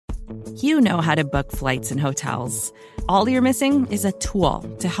You know how to book flights and hotels. All you're missing is a tool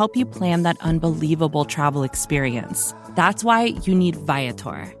to help you plan that unbelievable travel experience. That's why you need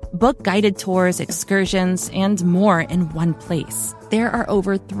Viator. Book guided tours, excursions, and more in one place. There are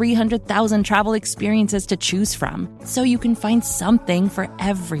over 300,000 travel experiences to choose from, so you can find something for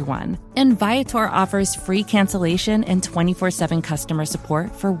everyone. And Viator offers free cancellation and 24/7 customer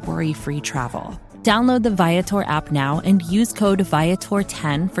support for worry-free travel. Download the Viator app now and use code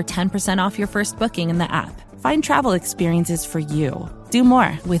Viator10 for 10% off your first booking in the app. Find travel experiences for you. Do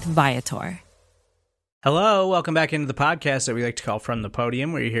more with Viator. Hello, welcome back into the podcast that we like to call From the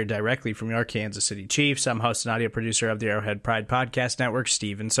Podium, where you hear directly from your Kansas City Chiefs. I'm host and audio producer of the Arrowhead Pride Podcast Network,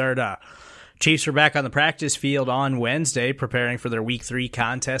 Steven Serta. Chiefs are back on the practice field on Wednesday, preparing for their Week 3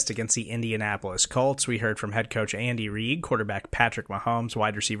 contest against the Indianapolis Colts. We heard from head coach Andy Reid, quarterback Patrick Mahomes,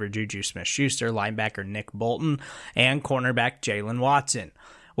 wide receiver JuJu Smith-Schuster, linebacker Nick Bolton, and cornerback Jaylen Watson.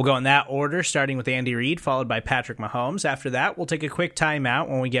 We'll go in that order, starting with Andy Reid, followed by Patrick Mahomes. After that, we'll take a quick timeout.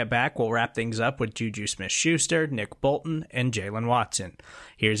 When we get back, we'll wrap things up with JuJu Smith-Schuster, Nick Bolton, and Jaylen Watson.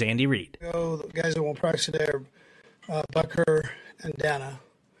 Here's Andy Reid. The guys that won't practice today are Bucker and Dana.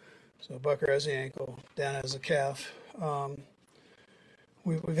 So Bucker has the ankle, Dana has the calf.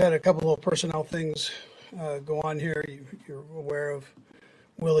 We've had a couple of personnel things go on here. You're aware of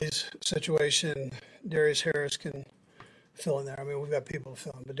Willie's situation. Darius Harris can fill in there. I mean, we've got people to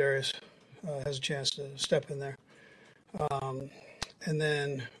fill in, but Darius has a chance to step in there. And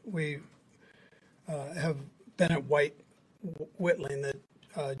then we have Bennett Whitling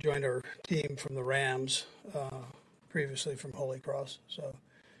that joined our team from the Rams, previously from Holy Cross. So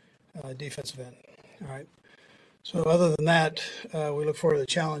defensive end. All right. So other than that, we look forward to the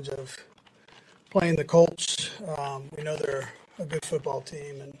challenge of playing the Colts. We know they're a good football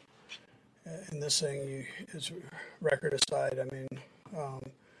team, and in this thing, it's record aside. I mean,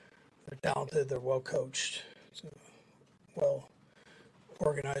 they're talented. They're well coached. It's a well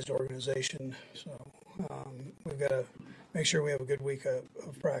organized organization. So we've got to make sure we have a good week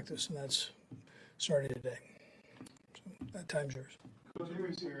of practice, and that's starting today. So that time's yours.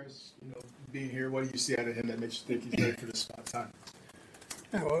 Coach Harris, being here, what do you see out of him that makes you think he's ready for this spot time?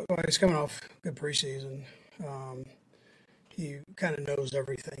 Yeah, well, he's coming off good preseason. He kind of knows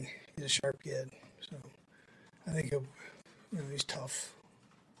everything. He's a sharp kid, so I think he's tough.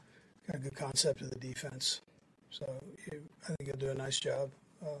 Got a good concept of the defense, so I think he'll do a nice job.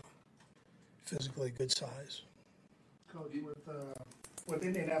 Physically, good size. Coach, with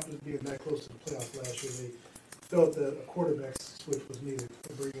Indianapolis being that close to the playoffs last year, they felt that a quarterback switch was needed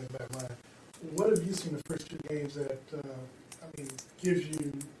to bring in back line. What have you seen the first two games that gives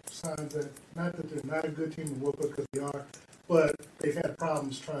you signs that not that they're not a good team to work with, because they are, but they've had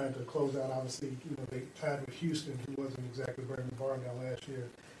problems trying to close out. Obviously, they tied with Houston, who wasn't exactly burning the bar down last year,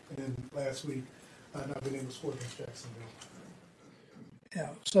 and then last week not being able to score against Jacksonville. Yeah.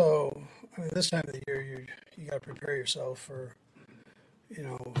 So this time of the year, you got to prepare yourself for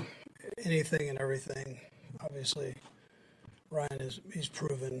anything and everything. Obviously, Ryan he's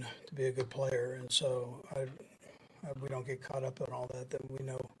proven to be a good player, and so we don't get caught up in all that we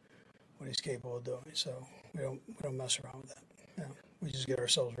know what he's capable of doing. So we don't mess around with that. Yeah, we just get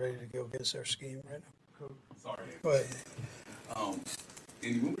ourselves ready to go against their scheme right now. Cool. Sorry. Go ahead.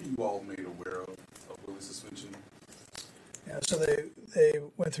 Andy, when were you all made aware of Willie's suspension? Yeah, so they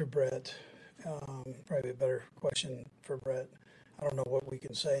went through Brett. Probably a better question for Brett. I don't know what we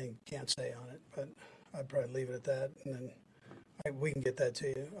can say and can't say on it, but I'd probably leave it at that, and then we can get that to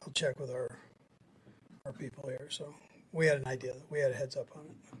you. I'll check with our people here. So we had an idea. We had a heads up on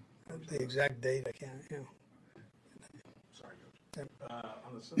it. The exact date, I can't. Sorry, Yeah.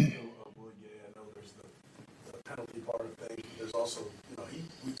 On the subject of Willie Gay, I know there's the penalty part of things. There's also,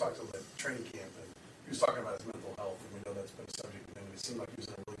 we talked about training camp, and he was talking about his mental health, and we know that's been a subject with him. It seemed like he was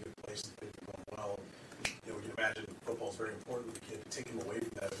in a really good place and things were going well. We can imagine football is very important to the kid. Take him away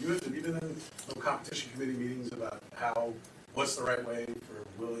from that. Have you been in competition committee meetings about what's the right way for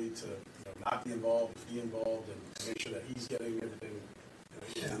Willie to not be involved, be involved, and make sure that he's getting everything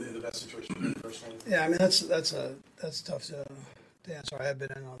in the best situation for him personally? Yeah, that's tough to answer. I have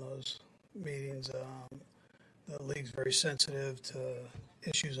been in on those meetings. The league's very sensitive to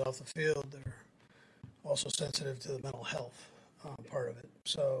issues off the field. They're also sensitive to the mental health part of it.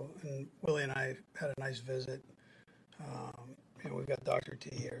 So, and Willie and I had a nice visit. We've got Dr.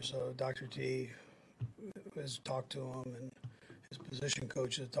 T here, so Dr. T has talked to him, and his position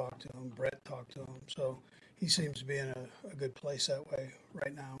coach has talked to him. Brett talked to him, so he seems to be in a good place that way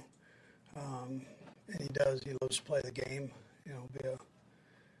right now. And he loves to play the game. Be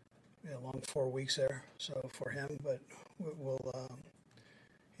a long 4 weeks there, so for him, but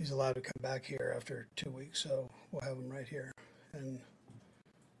he's allowed to come back here after 2 weeks, so we'll have him right here. And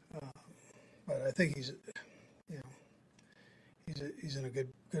but I think he's in a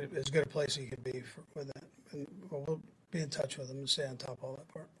good as good a place he could be with that. And we'll be in touch with him and stay on top of all that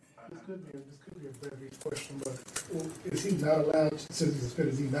part. This could be a very big question, but is he not allowed, since he's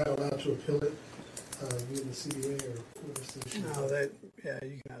suspended, is he not allowed to appeal it via the CBA or what is the issue? No,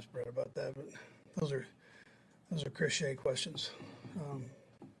 you can ask Brett about that, but those are Chris Shea questions. I'm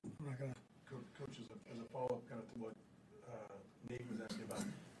not gonna. Coach, as a follow-up kind of to what Nate was asking about,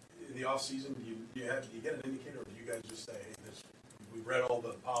 in the off-season, do you get an indicator, or do you guys just say, hey, we've read all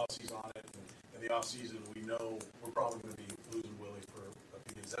the policies on it, and in the off-season, we know we're probably going to be losing Willie for a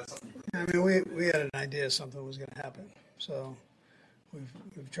few days? Is that something you I mean, we had an idea something was going to happen, so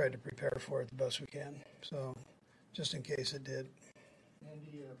we've tried to prepare for it the best we can. So just in case it did.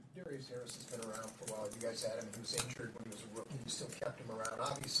 Andy, Darius Harris has been around for a while. You guys had him. He was injured when he was a rookie. You still kept him around.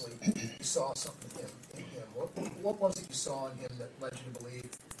 Obviously, you saw something in him. What was it you saw in him that led you to believe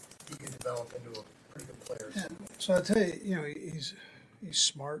he could develop into a pretty good player? Yeah. So I tell you, he's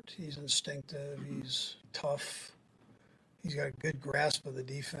smart. He's instinctive. He's tough. He's got a good grasp of the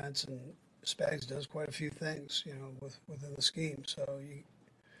defense, and Spags does quite a few things, within the scheme. So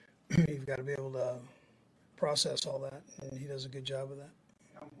you've got to be able to process all that, and he does a good job of that.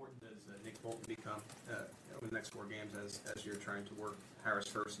 How important does Nick Bolton become over the next 4 games as you're trying to work Harris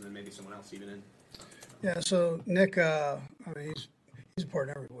first and then maybe someone else even in? Yeah, so Nick, he's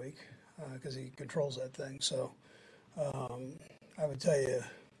important every week because he controls that thing. So I would tell you,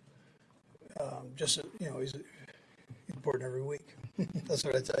 he's important every week. That's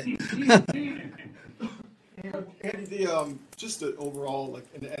what I tell you. Andy, just the overall, like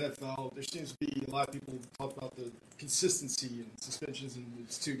in the NFL, there seems to be a lot of people talk about the consistency and suspensions in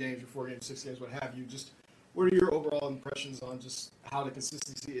it's 2 games or 4 games, 6 games, what have you. Just what are your overall impressions on just how the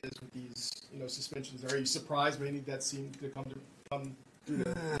consistency is with these, suspensions? Are you surprised by any that seem to come through?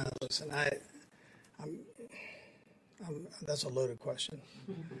 Listen, I'm that's a loaded question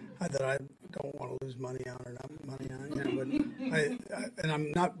that I don't want to lose money on or not money on. But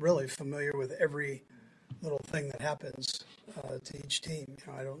I'm not really familiar with every little thing that happens to each team.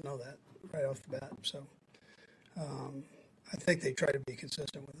 I don't know that right off the bat. So I think they try to be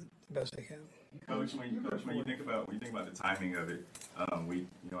consistent with it the best they can. Coach, when you think about the timing of it,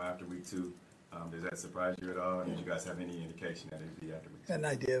 after week 2, does that surprise you at all? Did you guys have any indication that it'd be after week 2? Had an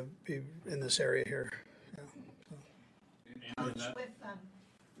idea of be in this area here. Yeah. Coach, with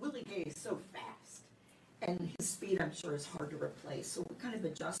Willie Gay is so fast, and his speed, I'm sure, is hard to replace. So what kind of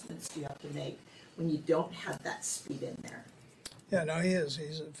adjustments do you have to make when you don't have that speed in there? Yeah, no, he is.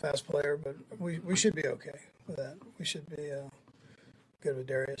 He's a fast player, but we should be okay with that. We should be good with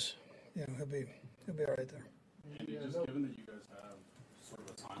Darius. He'll be all right there. And just given that you guys have sort of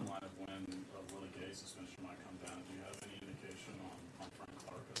a timeline of when a Willie Gay suspension might come down, do you have any indication on Frank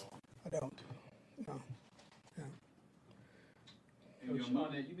Clark at all? I don't. No. Yeah. Coach,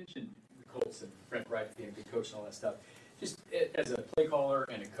 you mentioned the Colts and Frank Reid being a good coach and all that stuff. Just as a play caller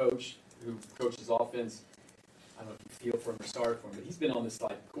and a coach who coaches offense, I don't know if you feel for him or sorry for him, but he's been on this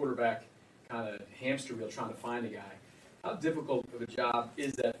quarterback kind of hamster wheel trying to find a guy. How difficult of a job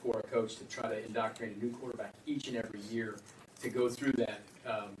is that for a coach to try to indoctrinate a new quarterback each and every year to go through that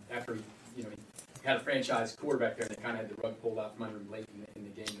after he had a franchise quarterback there and they kind of had the rug pulled out from under him late in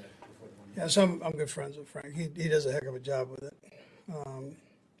the game before the one? Yeah, so I'm good friends with Frank. He does a heck of a job with it,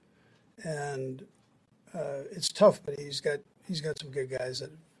 and it's tough, but he's got some good guys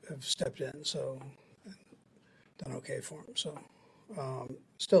that have stepped in, so done okay for him. So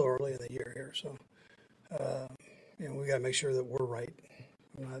still early in the year here, so we got to make sure that we're right.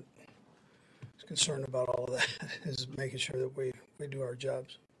 I'm not concerned about all of that. Is making sure that we do our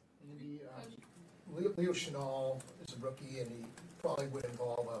jobs. Leo Chenal is a rookie, and he probably would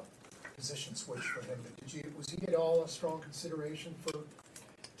involve a position switch for him. But was he at all a strong consideration for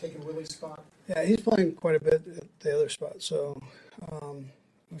taking Willie's spot? Yeah, he's playing quite a bit at the other spot, so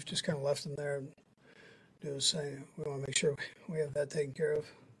we've just kind of left him there and do the same. We want to make sure we have that taken care of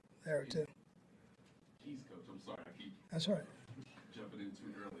there too. Jeez, Coach, I'm sorry. I keep That's all right. jumping in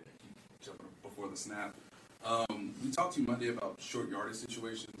too early. I keep jumping before the snap. We talked to you Monday about short yardage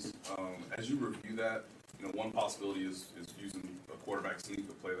situations. As you review that, one possibility is using a quarterback sneak,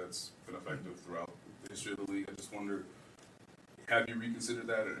 a play that's been effective throughout the history of the league. I just wonder, have you reconsidered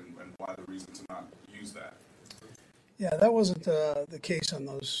that, and why the reason to not use that? Yeah, that wasn't the case on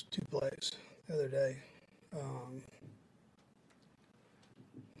those 2 plays the other day.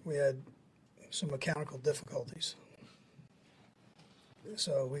 We had some mechanical difficulties,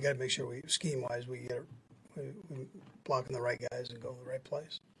 so we got to make sure scheme-wise, we blocking the right guys and go to the right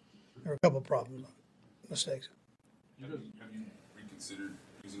place. There were a couple of problems, mistakes. Have you reconsidered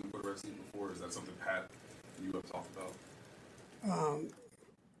using the quarterback sneak before? Is that something Pat and you have talked about?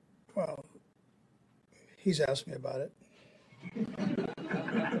 Well, he's asked me about it.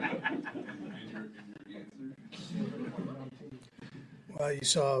 Well, you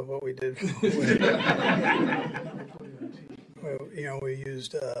saw what we did. We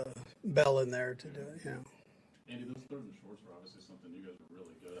used Bell in there to do it. Andy, those third and shorts were obviously something you guys were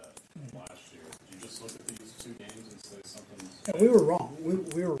really good at last year. Did you just look at these 2 games and say something's... Yeah, we were wrong.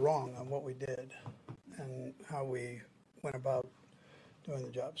 We were wrong on what we did and how we went about doing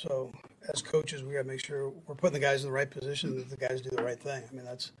the job. So as coaches, we got to make sure we're putting the guys in the right position, that the guys do the right thing. I mean,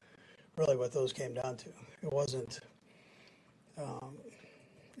 that's really what those came down to. It wasn't, we'll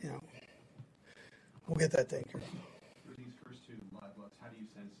get that thing. For these first 2 live looks, how do you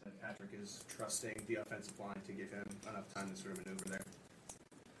sense that Patrick is trusting the offensive line to give him enough time to sort of maneuver there?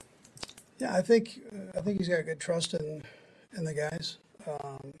 Yeah, I think he's got good trust in the guys.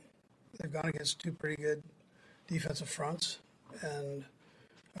 They've gone against 2 pretty good defensive fronts, and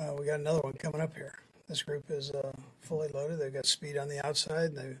we got another one coming up here. This group is fully loaded. They've got speed on the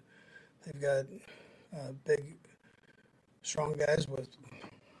outside, and they've got big, strong guys with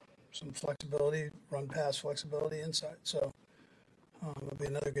some flexibility, run pass flexibility inside. So it'll be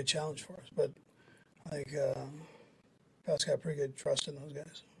another good challenge for us. But I think Pat's got pretty good trust in those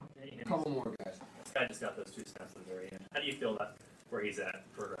guys. A couple more guys. This guy just got those 2 snaps at the very end. How do you feel about where he's at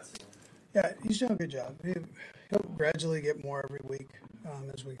progressing? Yeah, he's doing a good job. He'll gradually get more every week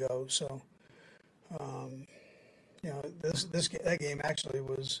as we go. So, that game actually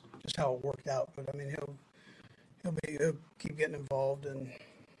was just how it worked out. But I mean, he'll keep getting involved in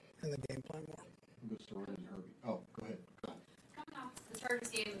the game plan more. Good story, Herbie. Oh, go ahead. Coming off the Chargers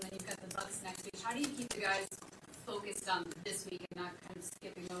game, and then you've got the Bucs next week. How do you keep the guys focused on this week and not kind of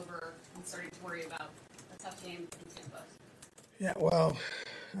skipping over and starting to worry about a tough game in Tampa? Yeah, well,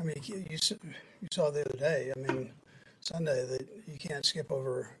 I mean, you saw the other day. I mean, Sunday that you can't skip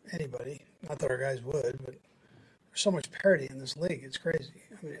over anybody. Not that our guys would, but there's so much parity in this league. It's crazy.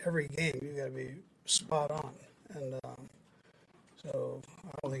 I mean, every game you got to be spot on, and so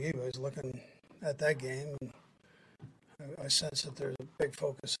I don't think anybody's looking at that game. And I sense that there's a big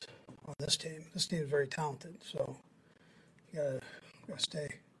focus on this team. This team is very talented, so you gotta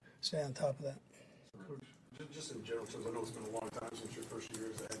stay on top of that. Coach, just in general, because I know it's been a long time since your first year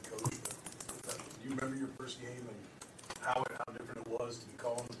as a head coach. But do you remember your first game and how different it was to be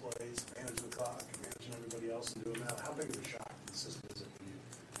calling the plays, managing the clock, and managing everybody else and doing that? How big of a shock to the system is it when you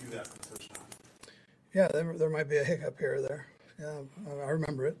do that for the first time? Yeah, there might be a hiccup here or there. Yeah, I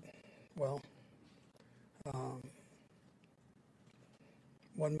remember it well.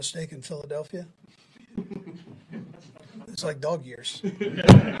 One mistake in Philadelphia. It's like dog years. All right.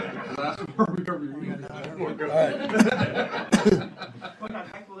 Look,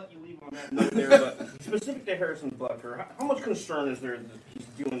 I'd like to let you leave on that note there, but specific to Harrison Butker, how much concern is there that he's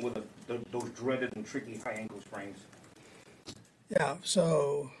dealing with those dreaded and tricky high ankle sprains? Yeah,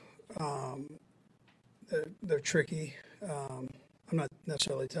 so they're tricky. I'm not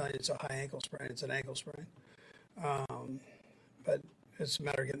necessarily telling you it's a high ankle sprain; it's an ankle sprain. But it's a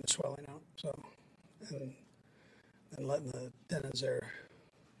matter of getting the swelling out. So, and letting the tendons there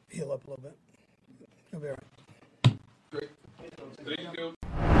heal up a little bit. He'll be all right. Great. Thank you.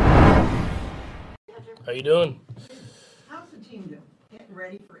 How you doing? How's the team doing? Getting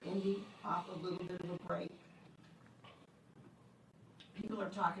ready for Indy, off a little bit of a break. People are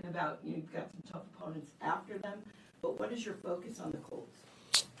talking about you've got some tough opponents after them, but what is your focus on the Colts?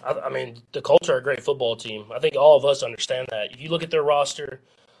 I mean, the Colts are a great football team. I think all of us understand that. If you look at their roster,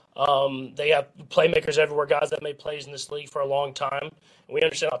 they have playmakers everywhere, guys that made plays in this league for a long time. We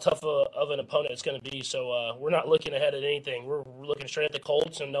understand how tough of an opponent it's going to be, so we're not looking ahead at anything. We're looking straight at the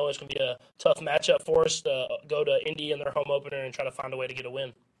Colts and know it's going to be a tough matchup for us to go to Indy in their home opener and try to find a way to get a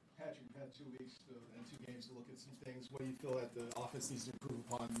win. Patrick, you've had 2 weeks and 2 games to look at some things. What do you feel that the offense needs to improve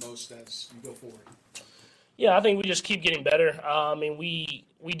upon most as you go forward? Yeah, I think we just keep getting better. I mean,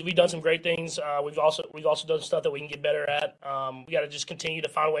 we've done some great things. We've also done stuff that we can get better at. We got to just continue to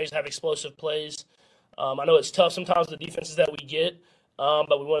find ways to have explosive plays. I know it's tough sometimes, the defenses that we get,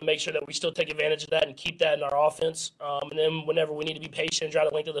 but we want to make sure that we still take advantage of that and keep that in our offense. And then whenever we need to be patient and drive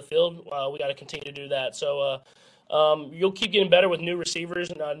the length of the field, we got to continue to do that. So you'll keep getting better with new receivers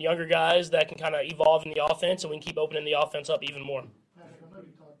and younger guys that can kind of evolve in the offense, and we can keep opening the offense up even more. Patrick, I know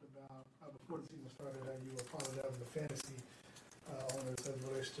you talked about before the season started how you were part of that in the fantasy owners as it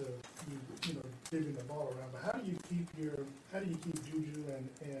relates to you know divvying the ball around. But how do you keep JuJu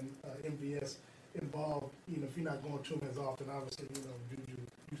and MVS involved? You know, if you're not going to them as often, obviously, you know, JuJu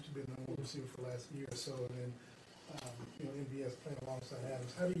used to be in the receiver for the last year or so, and then MVS playing alongside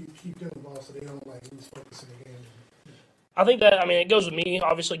Adams. How do you keep them involved so they don't lose focus in the game? I think that, it goes with me,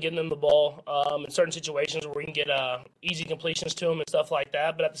 obviously getting them the ball in certain situations where we can get easy completions to them and stuff like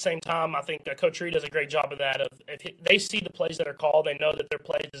that. But at the same time, I think that Coach Reid does a great job of that. If they see the plays that are called, they know that their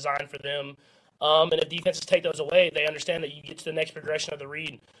play is designed for them. And if defenses take those away, they understand that you get to the next progression of the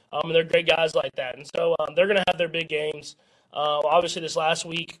read. And they're great guys like that. And so they're going to have their big games. Obviously, this last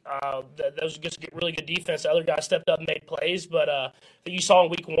week, that was just really good defense. The other guys stepped up and made plays, but that you saw in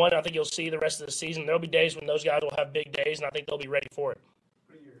week 1, I think you'll see the rest of the season. There'll be days when those guys will have big days, and I think they'll be ready for it.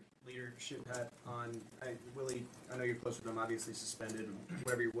 Putting your leadership hat on, Willie, I know you're close with them, obviously suspended,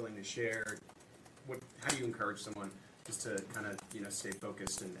 whatever you're willing to share. How do you encourage someone just to kind of stay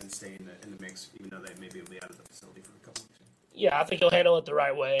focused and stay in the mix, even though they maybe will be out of the facility for a couple weeks? Yeah, I think he'll handle it the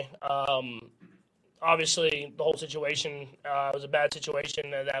right way. Obviously, the whole situation was a bad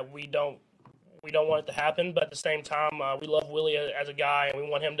situation that we don't want it to happen. But at the same time, we love Willie as a guy, and we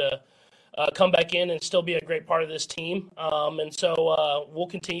want him to come back in and still be a great part of this team. And so we'll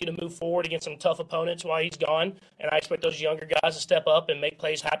continue to move forward against some tough opponents while he's gone. And I expect those younger guys to step up and make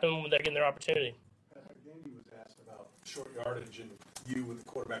plays happen when they're getting their opportunity. Danny was asked about short yardage and you with the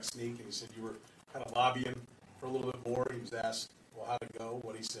quarterback sneak, and he said you were kind of lobbying for a little bit more. He was asked, well, how'd it go?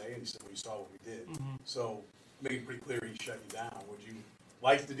 What'd he say? And he said, well, you saw what we did. Mm-hmm. So made it pretty clear he shut you down. Would you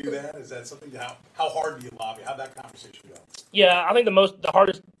like to do that? Is that something, how hard do you lobby? How'd that conversation go? Yeah, I think the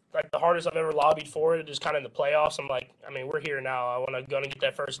hardest I've ever lobbied for it is kind of in the playoffs. We're here now. I want to go and get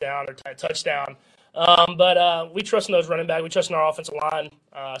that first down or touchdown. But we trust in those running back. We trust in our offensive line,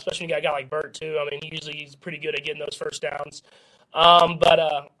 especially when you got a guy like Burt, too. Usually he's pretty good at getting those first downs.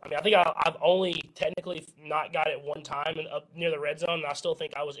 I think I've only technically not got it one time up near the red zone, and I still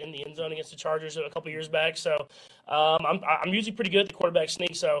think I was in the end zone against the Chargers a couple years back. So I'm usually pretty good at the quarterback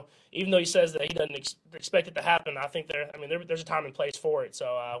sneak. So even though he says that he doesn't expect it to happen, I think there's a time and place for it. So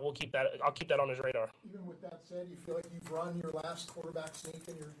I'll keep that on his radar. Even with that said, you feel like you've run your last quarterback sneak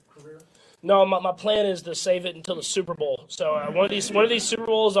in your career? No, my plan is to save it until the Super Bowl. So one of these Super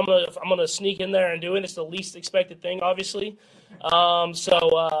Bowls, I'm gonna sneak in there and do it. It's the least expected thing, obviously. I'm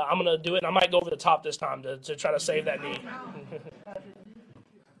gonna do it, and I might go over the top this time to try to save that knee.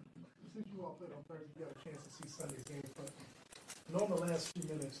 Since you all played on Thursday, you got a chance to see Sunday's games, but knowing the last few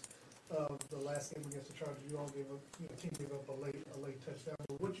minutes of the last game against the Chargers, you all team gave up a late touchdown.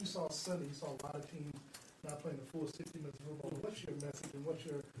 But what you saw Sunday, you saw a lot of teams not playing the full 60 minutes of football. What's your message, and what's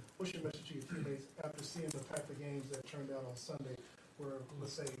your message to your teammates after seeing the type of games that turned out on Sunday, where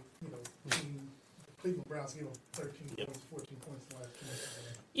let's say Cleveland Browns gave them 13 points, 14 points in the last 2 minutes?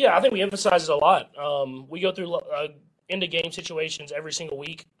 Yeah, I think we emphasize it a lot. We go through end-of-game situations every single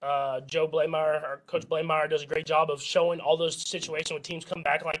week. Coach Blameyer does a great job of showing all those situations when teams come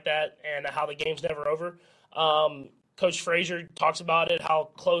back like that and how the game's never over. Coach Frazier talks about it, how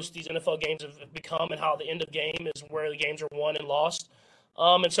close these NFL games have become and how the end of game is where the games are won and lost.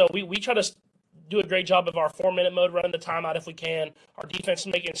 And so we try to do a great job of our 4-minute mode, running the timeout if we can. Our defense is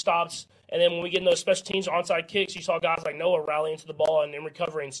making stops. And then when we get in those special teams onside kicks, you saw guys like Noah rallying to the ball and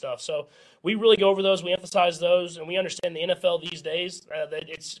recovering stuff. So we really go over those. We emphasize those. And we understand the NFL these days, that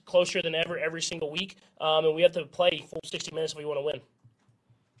it's closer than ever every single week. And we have to play full 60 minutes if we want to win.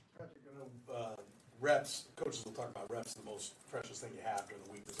 Reps, coaches will talk about reps, the most precious thing you have during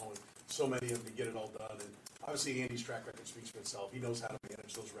the week. There's only so many of them to get it all done. And obviously Andy's track record speaks for itself. He knows how to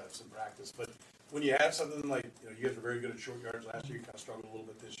manage those reps in practice. But when you have something like, you guys were very good at short yards last year, you kind of struggled a little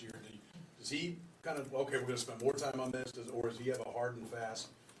bit this year. Does he kind of, okay, we're going to spend more time on this, or does he have a hard and fast,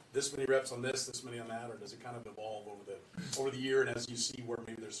 this many reps on this many on that, or does it kind of evolve over the year and as you see where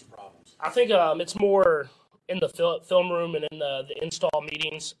maybe there's some problems? I think it's more in the film room and in the install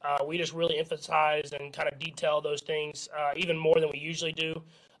meetings. We just really emphasize and kind of detail those things even more than we usually do.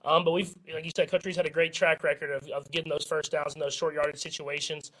 But we've, like you said, Coach Reid's had a great track record of getting those first downs in those short yardage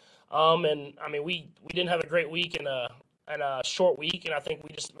situations. We didn't have a great week in a short week, and I think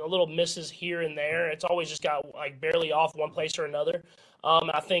we just a little misses here and there. It's always just got barely off one place or another.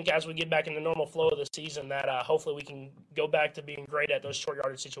 I think as we get back in the normal flow of the season, that hopefully we can go back to being great at those short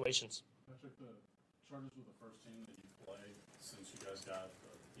yardage situations. Patrick, the Chargers were the first team that you played since you guys got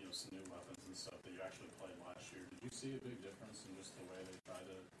some new weapons and stuff that you actually played last year. Did you see a big difference in just the way they try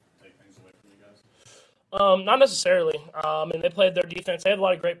to take things away from you guys? Not necessarily. They played their defense. They have a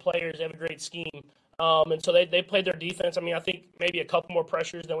lot of great players. They have a great scheme. And so they played their defense. I think maybe a couple more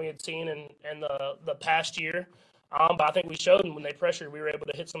pressures than we had seen in the past year. But I think we showed them when they pressured, we were able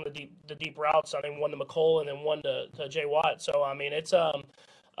to hit some of the deep routes. I think one to McColl and then one to Jay Watt. So,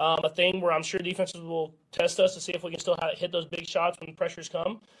 a thing where I'm sure defenses will test us to see if we can still hit those big shots when pressures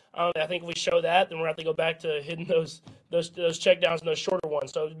come. I think if we show that, then we're going to have to go back to hitting those checkdowns and those shorter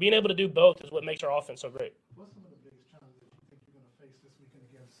ones. So being able to do both is what makes our offense so great. What's some of the biggest challenges you think you're going to face this weekend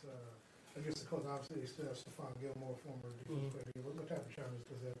against the Colts? Obviously, you still have Stephon Gilmore, former defense player. What type of challenges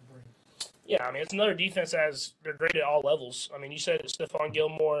does that bring? Yeah, I mean, it's another defense as they're great at all levels. I mean, you said it's Stephon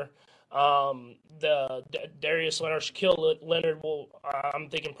Gilmore, Darius Leonard, Shaquille Leonard will, I'm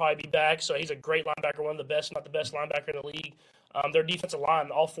thinking, probably be back. So he's a great linebacker, one of the best, not the best linebacker in the league. Their defensive line,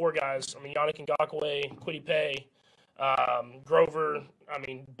 all four guys, I mean, Yannick Ngakoue, Kwity Paye, Grover, I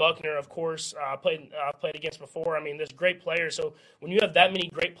mean, Buckner, of course, I've played against before. I mean, there's great players. So when you have that many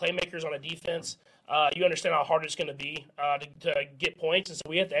great playmakers on a defense, you understand how hard it's going to be to get points. And so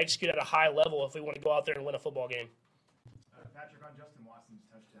we have to execute at a high level if we want to go out there and win a football game. Patrick, on Justin Watson's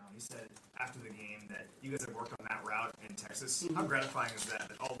touchdown, he said after the game that you guys have worked on that route in Texas. How gratifying is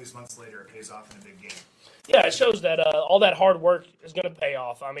that all these months later it pays off in a big game? Yeah, it shows that all that hard work is going to pay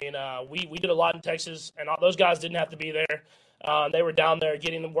off. I mean, we did a lot in Texas, and all those guys didn't have to be there. They were down there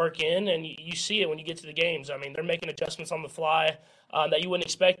getting the work in, and you see it when you get to the games. I mean, they're making adjustments on the fly that you wouldn't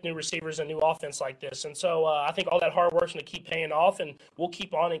expect new receivers and new offense like this. And so I think all that hard work is going to keep paying off, and we'll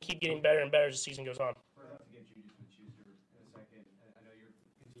keep on and keep getting better and better as the season goes on.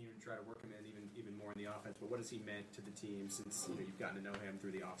 Try to work him in even more in the offense, but what has he meant to the team since you've gotten to know him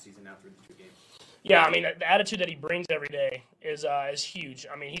through the offseason now through the two games? Yeah, I mean, the attitude that he brings every day is huge.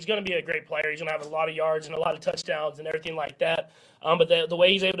 I mean, he's going to be a great player. He's going to have a lot of yards and a lot of touchdowns and everything like that. But the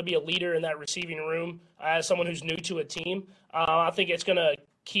way he's able to be a leader in that receiving room as someone who's new to a team, I think it's going to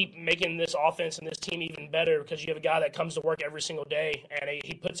keep making this offense and this team even better because you have a guy that comes to work every single day, and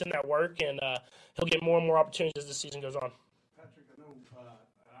he puts in that work, and he'll get more and more opportunities as the season goes on. Patrick, I know I don't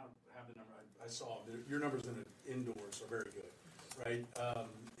have the number. I saw your numbers in the indoors are very good, right?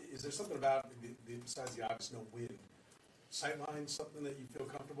 Is there something about besides the obvious no win sightline, something that you feel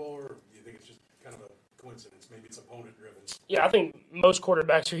comfortable, or do you think it's just kind of a coincidence? Maybe it's opponent driven. Yeah, I think most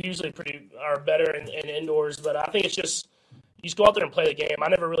quarterbacks are usually are better in indoors, but I think it's just you just go out there and play the game. I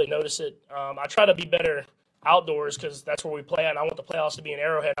never really notice it. I try to be better outdoors because that's where we play, and I want the playoffs to be in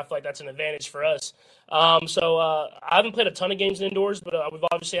Arrowhead. I feel like that's an advantage for us. So I haven't played a ton of games indoors, but we've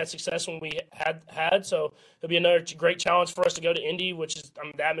obviously had success when we had. So it'll be another great challenge for us to go to Indy, which is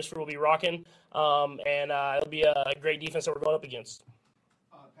the atmosphere will be rocking, and it'll be a great defense that we're going up against.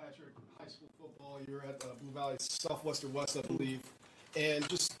 Patrick, high school football, you're at Blue Valley Southwestern West, I believe, and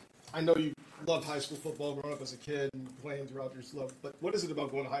just I know you loved high school football growing up as a kid and playing throughout your life, but what is it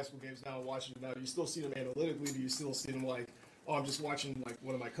about going to high school games now and watching them now? Do you still see them analytically? Do you still see them like, oh, I'm just watching like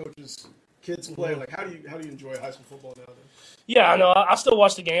one of my coaches' kids play? Like, how do you enjoy high school football nowadays? Yeah, no, I still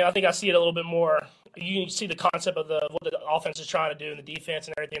watch the game. I think I see it a little bit more. You see the concept of what the offense is trying to do and the defense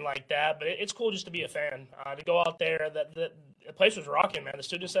and everything like that. But it's cool just to be a fan. To go out there, the place was rocking, man. The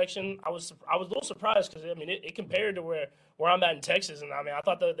student section, I was a little surprised because I mean it compared to where I'm at in Texas, and I mean I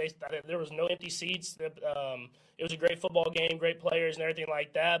thought that there was no empty seats. It was a great football game, great players and everything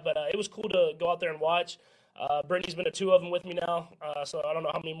like that. But it was cool to go out there and watch. Brittany's been to two of them with me now, so I don't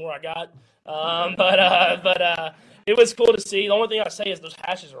know how many more I got. But it was cool to see. The only thing I say is those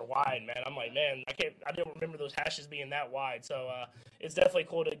hashes are wide, man. I'm like, man, I didn't remember those hashes being that wide. So it's definitely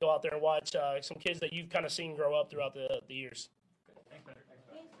cool to go out there and watch some kids that you've kind of seen grow up throughout the years. Thanks, Patrick.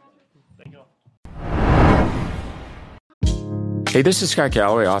 Thank you all. Hey, this is Scott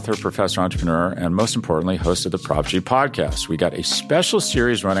Galloway, author, professor, entrepreneur, and most importantly, host of the Prop G podcast. We got a special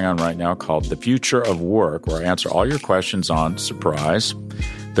series running on right now called The Future of Work, where I answer all your questions on, surprise,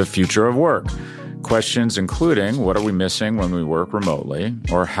 the future of work. Questions including what are we missing when we work remotely,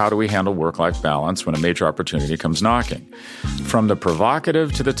 or how do we handle work-life balance when a major opportunity comes knocking? From the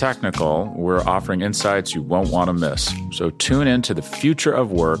provocative to the technical, we're offering insights you won't want to miss. So tune in to The Future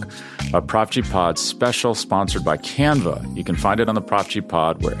of Work, a Prop G Pod special sponsored by Canva. You can find it on the Prop G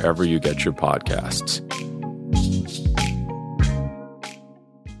Pod wherever you get your podcasts.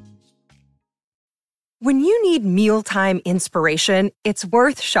 When you need mealtime inspiration, it's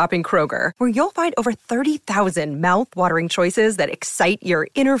worth shopping Kroger, where you'll find over 30,000 mouth-watering choices that excite your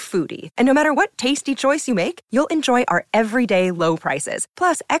inner foodie. And no matter what tasty choice you make, you'll enjoy our everyday low prices,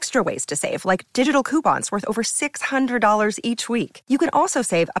 plus extra ways to save, like digital coupons worth over $600 each week. You can also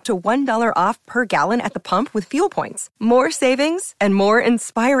save up to $1 off per gallon at the pump with fuel points. More savings and more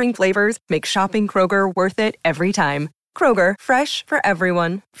inspiring flavors make shopping Kroger worth it every time. Kroger, fresh for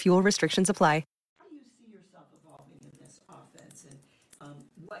everyone. Fuel restrictions apply.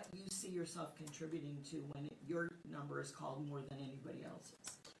 What you see yourself contributing to when your number is called more than anybody else's?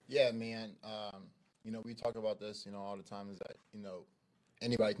 Yeah, man. We talk about this, all the time is that,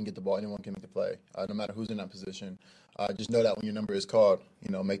 anybody can get the ball, anyone can make the play, no matter who's in that position. Just know that when your number is called,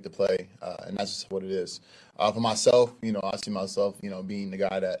 make the play, and that's just what it is. For myself, I see myself, being the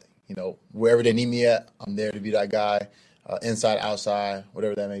guy that, wherever they need me at, I'm there to be that guy, inside, outside,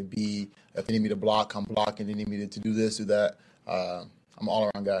 whatever that may be. If they need me to block, I'm blocking. They need me to do this, do that. I'm an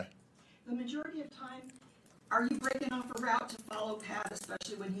all-around guy. The majority of time, are you breaking off a route to follow Pat,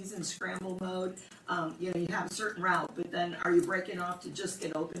 especially when he's in scramble mode? You have a certain route, but then are you breaking off to just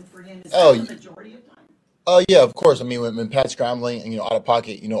get open for him? Is that the majority of time? Yeah, of course. I mean, when Pat's scrambling and, out of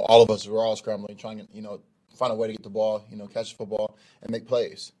pocket, all of us, we're all scrambling, trying to, find a way to get the ball, catch the football and make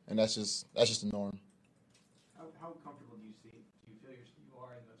plays. And that's just the norm. How comfortable do you feel you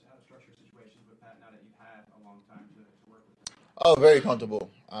are in those out-of-structure situations with Pat now that you've had a long time to work with him? Oh, very comfortable.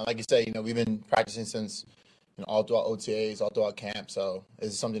 Like you say, we've been practicing since all throughout OTAs, all throughout camp. So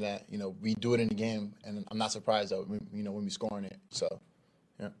it's something that we do it in the game, and I'm not surprised that when we scoring it. So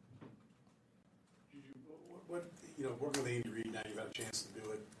yeah. What working with Andy Reid now, you've had a chance to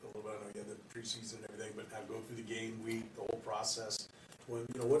do it a little bit. I know you had the preseason and everything, but now go through the game week, the whole process. When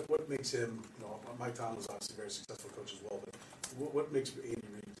what makes him? Mike Tomlin was obviously a very successful coach as well, but what makes Andy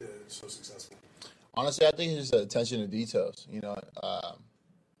Reid so successful? Honestly, I think it's just the attention to details.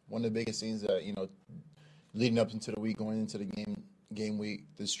 One of the biggest things that leading up into the week, going into the game week,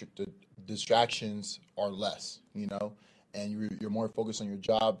 the distractions are less. And you're more focused on your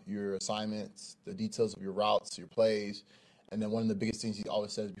job, your assignments, the details of your routes, your plays. And then one of the biggest things he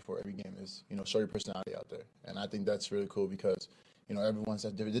always says before every game is, show your personality out there. And I think that's really cool because, everyone's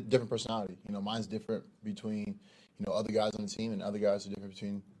has different personality. Mine's different between, other guys on the team, and other guys are different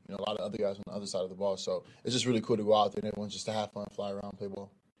between, a lot of other guys on the other side of the ball. So it's just really cool to go out there and everyone's just to have fun, fly around, play ball.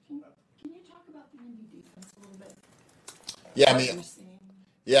 Can you talk about the Indy defense a little bit?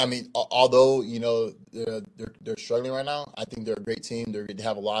 Yeah, I mean, although they're struggling right now, I think they're a great team. They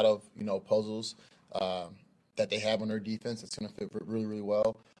have a lot of puzzles that they have on their defense. It's going to fit really, really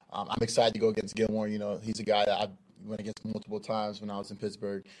well. I'm excited to go against Gilmore. He's a guy that I went against multiple times when I was in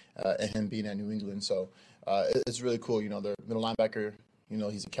Pittsburgh, and him being at New England. So it's really cool. Their middle linebacker.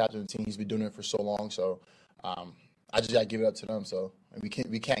 He's a captain of the team. He's been doing it for so long. So I just got to give it up to them. So we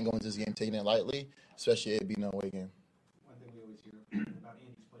can't go into this game taking it lightly, especially it being an away game. One thing we always hear about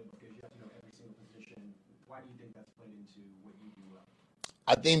Andy's playbook is you have to know every single position. Why do you think that's played into what you do well?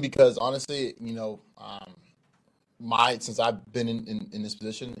 I think because honestly, since I've been in this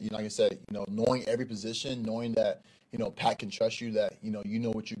position, like I said, knowing every position, knowing that Pat can trust you, that you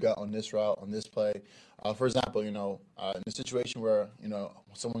know what you got on this route, on this play. For example, in a situation where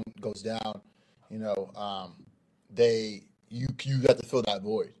someone goes down, you got to fill that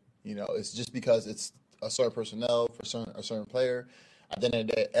void. It's just because it's a certain personnel for a certain player. At the end of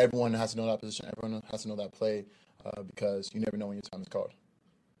the day, everyone has to know that position. Everyone has to know that play because you never know when your time is called.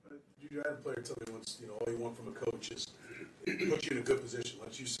 You had a player tell me once, all you want from a coach is put you in a good position,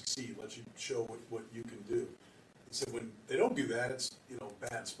 let you succeed, let you show what you can do. He said when they don't do that, it's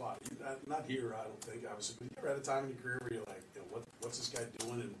bad spot. Not here, I don't think. Obviously, but you ever had a time in your career where you're like, what's this guy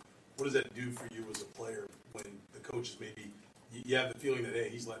doing, and what does that do for you as a player when the coach is maybe you have the feeling that hey,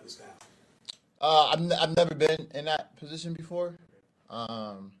 he's letting us down? I've never been in that position before. You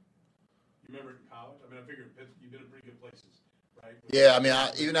remember in college? I mean, I figured you've been in pretty good places. Right? Yeah, I mean,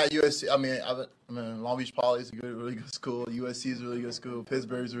 even at USC, Long Beach Poly is a really good school. USC is a really good school.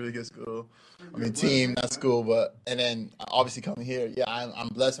 Pittsburgh is a really good school. Team, not school, and then obviously coming here, yeah, I'm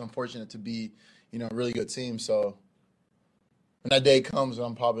blessed and I'm fortunate to be, a really good team. So when that day comes,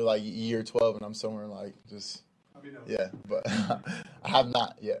 I'm probably like year 12 and I'm somewhere like just, yeah, but I have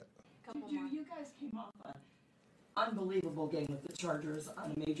not yet. JuJu, you guys came off an unbelievable game with the Chargers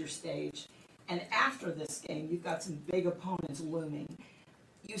on a major stage. And after this game, you've got some big opponents looming.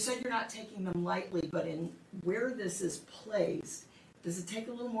 You said you're not taking them lightly, but in where this is placed, does it take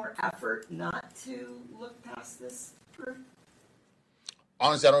a little more effort not to look past this group?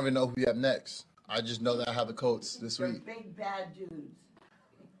 Honestly, I don't even know who we have next. I just know that I have the Colts this They're week. big bad dudes.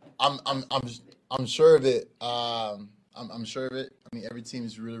 I'm sure of it. I'm sure of it. I mean, every team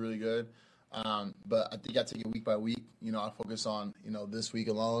is really, really good. But I think I take it week by week. I focus on this week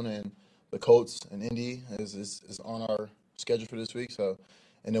alone, and the Colts and Indy is on our schedule for this week. So,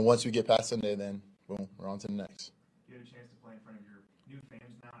 and then once we get past Sunday, then boom, we're on to the next. You had a chance to play in front of your new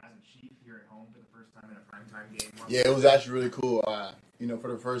fans now as a Chief here at home for the first time in a primetime game. Yeah, it was actually really cool.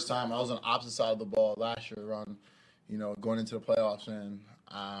 For the first time, I was on the opposite side of the ball last year around, going into the playoffs, and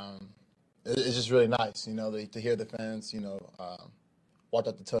it's just really nice, to hear the fans, walk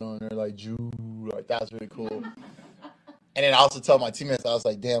out the tunnel and they're like, JuJu, like that was really cool. And then I also tell my teammates, I was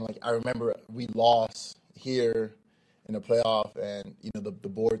like, damn, like I remember we lost here in the playoff, and the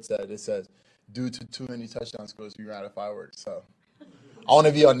board says due to too many touchdown scores, we ran out of fireworks. So I want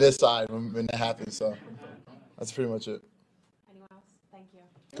to be on this side when that happens. So that's pretty much it. Anyone else? Thank you.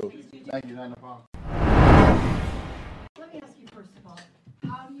 Cool. Thank you. No problem. Let me ask you first of all,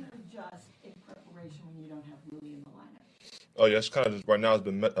 how do you adjust in preparation when you don't have Willie in the lineup? Oh yeah, it's kind of just right now. It's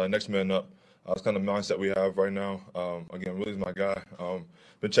been next man up. It's kind of the mindset we have right now. Again, Willie's my guy.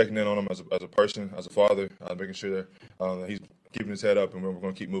 Been checking in on him as a person, as a father, making sure that he's keeping his head up, and we're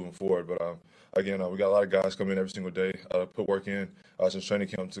going to keep moving forward. But again, we got a lot of guys coming in every single day, put work in since training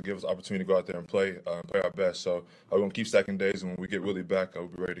camp to give us the opportunity to go out there and play our best. So we're going to keep stacking days, and when we get Willie back, we'll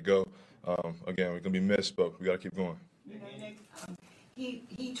be ready to go. Again, we're going to be missed, but we got to keep going. Nick,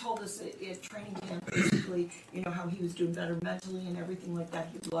 he told us at training camp basically, how he was doing better mentally and everything like that.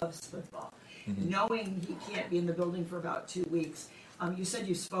 He loves football. Mm-hmm. Knowing he can't be in the building for about 2 weeks, you said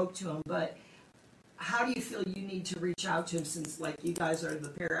you spoke to him, but how do you feel you need to reach out to him since, you guys are the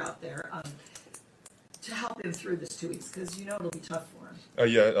pair out there, to help him through this 2 weeks? Because it'll be tough for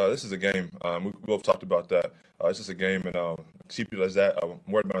him. This is a game. We both talked about that. It's just a game, and keep it as that. I'm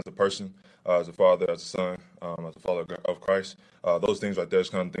worried about as a person, as a father, as a son, as a follower of Christ. Those things right there is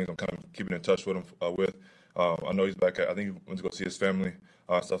kind of things I'm kind of keeping in touch with him with. I know he's back. I think he went to go see his family,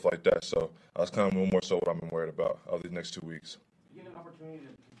 stuff like that. So that's kind of more so what I'm worried about these next 2 weeks. You get an opportunity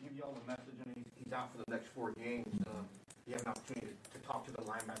to give y'all the message, and he's out for the next 4 games. You have an opportunity to talk to the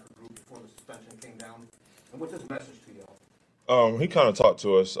linebacker group before the suspension came down. And what's his message to y'all? He kind of talked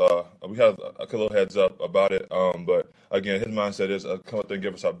to us. We had a little heads up about it, but again, his mindset is come out there and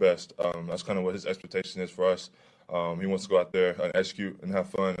give us our best. That's kind of what his expectation is for us. He wants to go out there and execute and have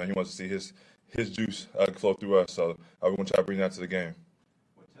fun, and he wants to see his juice flow through us. So we're going to try to bring that to the game.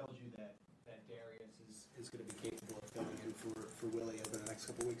 What tells you that Darius is going to be capable of filling in for Willie over the next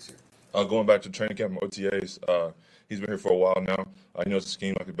couple of weeks here? Going back to training camp and OTAs, he's been here for a while now. He knows the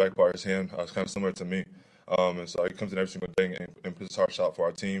scheme like the back part of his hand. It's kind of similar to me. And so he comes in every single day and puts his heart out for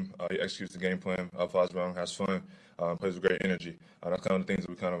our team. He executes the game plan, flies around, has fun, plays with great energy. That's kind of the things that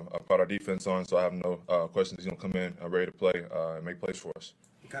we kind of pride our defense on. So I have no questions. He's going to come in ready to play and make plays for us.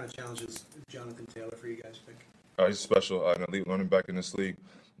 What kind of challenges Jonathan Taylor for you guys, think? He's special, an elite running back in this league.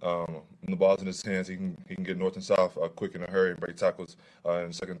 When the ball's in his hands, he can get north and south quick in a hurry and break tackles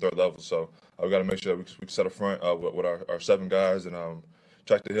in second, third level. So we got to make sure that we set up front with our 7 guys and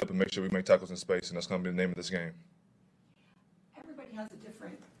track the hip and make sure we make tackles in space, and that's going to be the name of this game. Everybody has a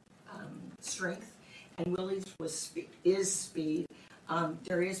different strength, and Willie's is speed.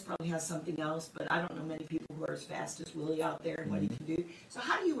 Darius probably has something else, but I don't know many people who are as fast as Willie out there and what he can do. So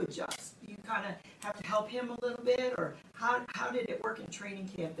how do you adjust? Do you kind of have to help him a little bit, or how did it work in training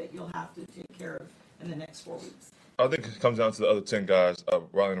camp that you'll have to take care of in the next 4 weeks? I think it comes down to the other 10 guys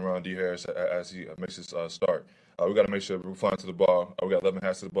rallying around D. Harris as he makes his start. We got to make sure we're flying to the ball. We got 11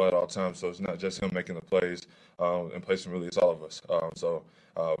 hands to the ball at all times, so it's not just him making the plays and placing, really, it's all of us. So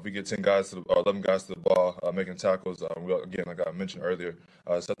if we get 10 guys or 11 guys to the ball making tackles, again, like I mentioned earlier,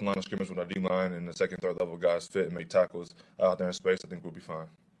 set the line of scrimmage with our D-line and the second, third level guys fit and make tackles out there in space, I think we'll be fine.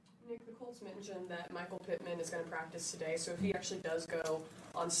 Nick, the Colts mentioned that Michael Pittman is going to practice today, so if he actually does go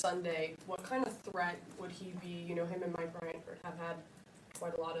on Sunday, what kind of threat would he be? Him and Mike Bryant have had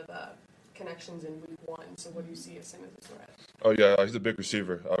quite a lot of connections in week 1, so what do you see as him as a threat? Oh, yeah, he's a big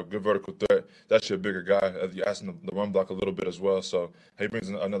receiver, a good vertical threat. He's actually a bigger guy. You asked him to run block a little bit as well, so he brings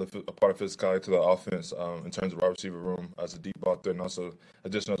another part of physicality to the offense in terms of our receiver room as a deep ball threat and also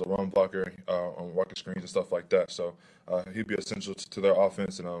additional as a run blocker on rocket screens and stuff like that. So he'd be essential to their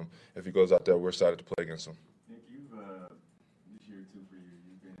offense, and if he goes out there, we're excited to play against him. Nick, this year, too, for you,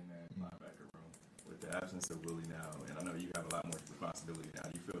 you've been in that linebacker room with the absence of Willie now, and I know you have a lot more responsibility now.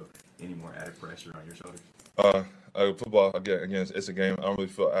 Do you feel any more added pressure on your shoulders? Football, again, it's a game. I don't really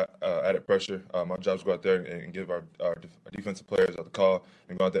feel added pressure. My job is to go out there and give our defensive players the call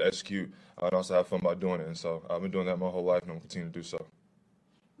and go out there, execute, and also have fun by doing it. And so I've been doing that my whole life, and I'm going to continue to do so.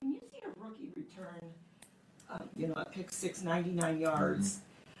 When you see a rookie return, a pick 6, 99 yards,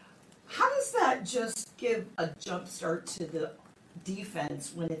 how does that just give a jump start to the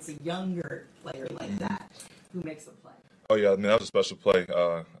defense when it's a younger player like that who makes a play? Oh, yeah, that was a special play.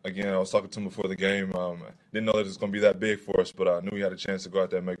 Again, I was talking to him before the game. Didn't know that it was going to be that big for us, but I knew he had a chance to go out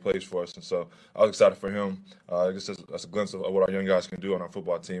there and make plays for us. And so I was excited for him. I guess that's a glimpse of what our young guys can do on our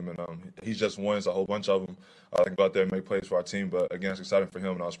football team. And he's just one. It's a whole bunch of them that can go out there and make plays for our team. But, again, it's exciting for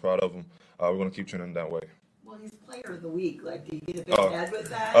him, and I was proud of him. We're going to keep trending that way. Well, he's player of the week. Do you get a big head with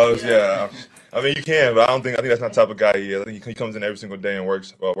that? Yeah. I mean, you can, but I think that's not the type of guy he is. I think he comes in every single day and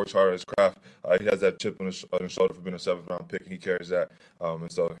works hard at his craft. He has that chip on his shoulder for being a 7th-round pick, and he carries that.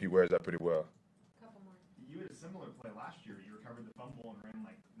 And so he wears that pretty well. you had a similar play last year. You recovered the fumble and ran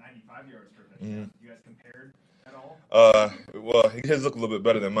like 95 yards for a touchdown. You guys compared at all? Well, his looked a little bit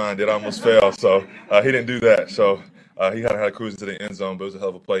better than mine did. I almost fell, so he didn't do that. So he kind of had to cruise into the end zone, but it was a hell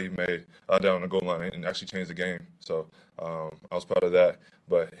of a play he made down on the goal line and actually changed the game. So I was proud of that.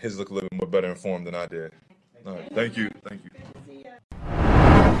 But his looked a little bit more better informed than I did. All right, thank you.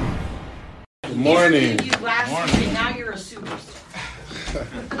 Good morning. You last week, and now you're a superstar.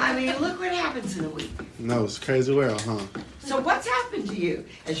 I mean, look what happens in a week. No, it's crazy world, huh? So what's happened to you?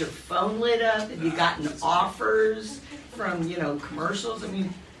 Has your phone lit up? Have you gotten offers from, commercials? I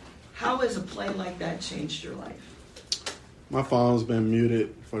mean, how has a play like that changed your life? My phone's been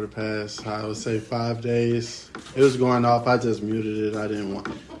muted for the past, I would say, 5 days. It was going off. I just muted it. I didn't want.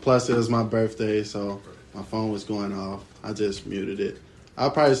 Plus, it was my birthday, so my phone was going off. I just muted it.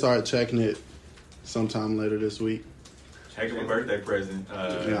 I'll probably start checking it sometime later this week. Heck of a birthday present.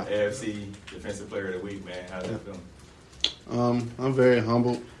 AFC Defensive Player of the Week, man. How's that feeling? I'm very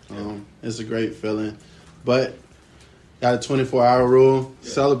humbled. It's a great feeling. But got a 24-hour rule.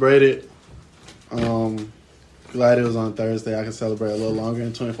 Celebrate it. Glad it was on Thursday. I can celebrate a little longer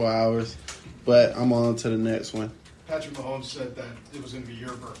than 24 hours. But I'm on to the next one. Patrick Mahomes said that it was going to be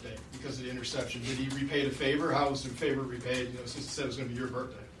your birthday because of the interception. Did he repay the favor? How was the favor repaid? Since he said it was going to be your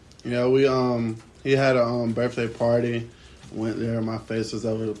birthday. Yeah, we he had a birthday party. Went there, my face was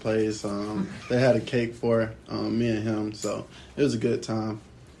over the place. They had a cake for me and him, so it was a good time.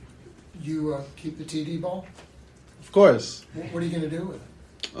 You keep the TD ball? Of course. What are you going to do with it?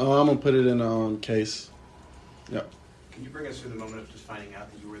 I'm going to put it in a case. Yep. Can you bring us through the moment of just finding out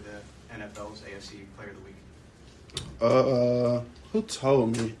that you were the NFL's AFC Player of the Week? Who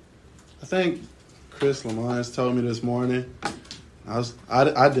told me? I think Chris Lamont told me this morning. I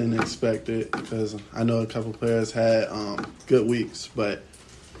didn't expect it because I know a couple players had good weeks, but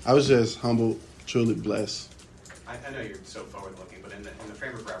I was just humbled, truly blessed. I know you're so forward-looking, but in the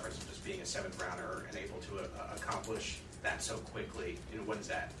frame of reference of just being a seventh rounder and able to accomplish that so quickly, what does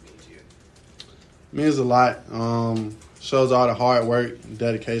that mean to you? It means a lot. Shows all the hard work and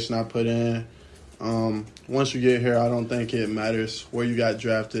dedication I put in. Once you get here, I don't think it matters where you got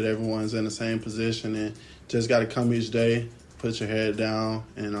drafted. Everyone's in the same position and just got to come each day, put your head down,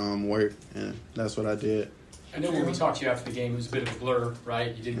 and work. And that's what I did. I know when we talked to you after the game, it was a bit of a blur,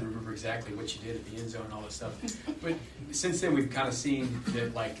 right? You didn't remember exactly what you did at the end zone and all that stuff. But since then, we've kind of seen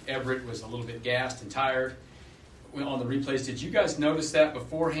that, Everett was a little bit gassed and tired on the replays. Did you guys notice that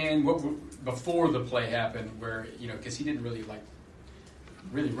beforehand, before the play happened, where, because he didn't really,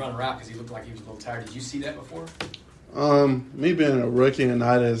 really run around because he looked like he was a little tired. Did you see that before? Me being a rookie and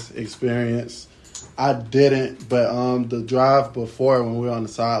not as experienced, I didn't. But the drive before, when we were on the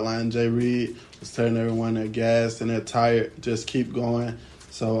sideline, Reid was telling everyone they're gassed and they're tired. Just keep going.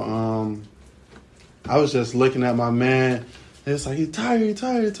 So I was just looking at my man. It's like, he's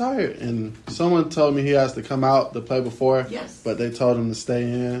tired. And someone told me he has to come out the play before. Yes. But they told him to stay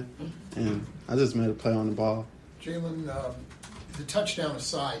in. And I just made a play on the ball. Jaylen, the touchdown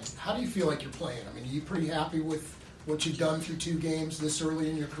aside, how do you feel like you're playing? I mean, are you pretty happy with what you've done through 2 games this early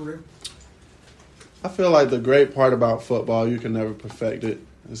in your career? I feel like the great part about football, you can never perfect it.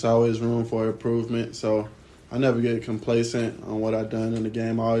 There's always room for improvement. So I never get complacent on what I've done in the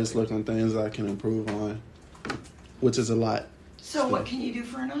game. I always look on things I can improve on, which is a lot. So what can you do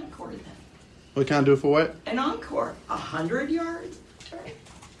for an encore then? What can I do for what? An encore, 100 yards?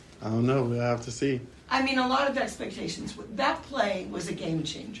 I don't know. We'll have to see. I mean, a lot of expectations. That play was a game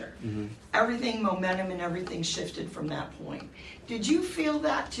changer. Mm-hmm. Everything, momentum and everything shifted from that point. Did you feel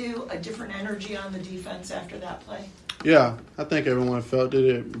that too, a different energy on the defense after that play? Yeah, I think everyone felt it.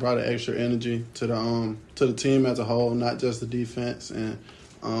 It brought an extra energy to the team as a whole, not just the defense. And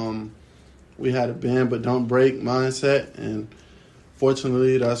we had a bend but don't break mindset, and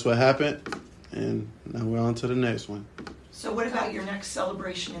fortunately that's what happened. And now we're on to the next one. So what about your next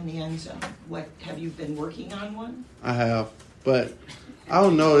celebration in the end zone? What, have you been working on one? I have, but I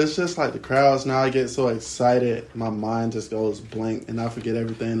don't know. It's just like the crowds now. I get so excited, my mind just goes blank, and I forget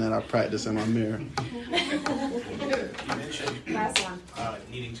everything that I practice in my mirror. You mentioned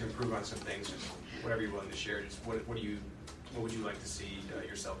needing to improve on some things. Just whatever you're willing to share. Just what would you like to see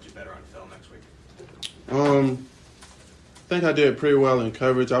yourself do better on film next week? I think I did pretty well in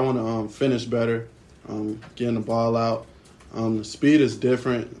coverage. I want to finish better, getting the ball out. The speed is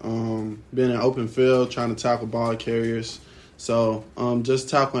different. Being in open field, trying to tackle ball carriers. So just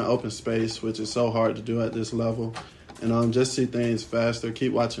tackling open space, which is so hard to do at this level. And just see things faster,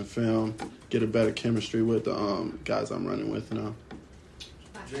 keep watching film, get a better chemistry with the guys I'm running with now.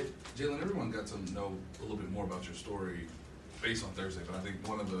 Jaylen, everyone got to know a little bit more about your story based on Thursday, but I think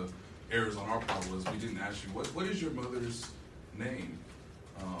one of the errors on our part was we didn't ask you what is your mother's name,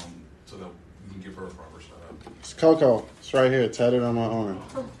 so that we can give her a proper shout out. It's Coco. It's right here, tatted on my arm.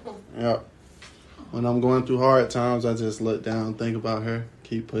 Yep. When I'm going through hard times, I just look down, think about her,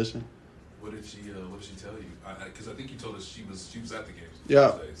 keep pushing. What did she tell you? Because I think you told us she was at the game.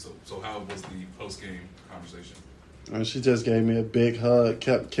 Yeah. So how was the post game conversation? And she just gave me a big hug,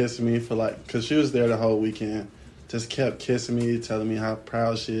 kept kissing me because she was there the whole weekend. Just kept kissing me, telling me how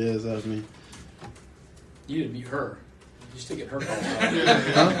proud she is of me. You didn't mute her. You still get her call.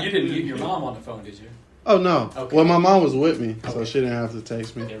 Huh? You didn't mute your mom on the phone, did you? Oh, no. Okay. Well, my mom was with me, so she didn't have to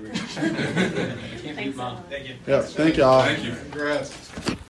text me. Can't mute mom. Thank you. Yep. Thank y'all. Thank you. Congrats.